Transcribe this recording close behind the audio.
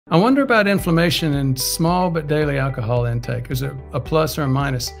I wonder about inflammation and small but daily alcohol intake. Is it a plus or a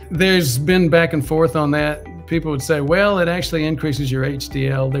minus? There's been back and forth on that. People would say, well, it actually increases your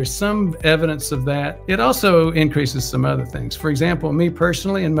HDL. There's some evidence of that. It also increases some other things. For example, me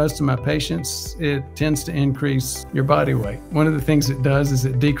personally and most of my patients, it tends to increase your body weight. One of the things it does is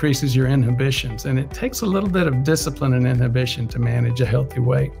it decreases your inhibitions, and it takes a little bit of discipline and inhibition to manage a healthy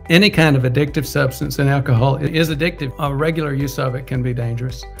weight. Any kind of addictive substance, and alcohol is addictive. A regular use of it can be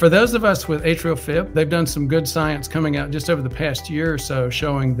dangerous. For those of us with atrial fib, they've done some good science coming out just over the past year or so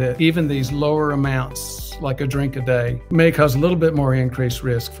showing that even these lower amounts, like a drink a day, may cause a little bit more increased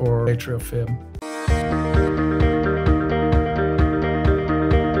risk for atrial fib.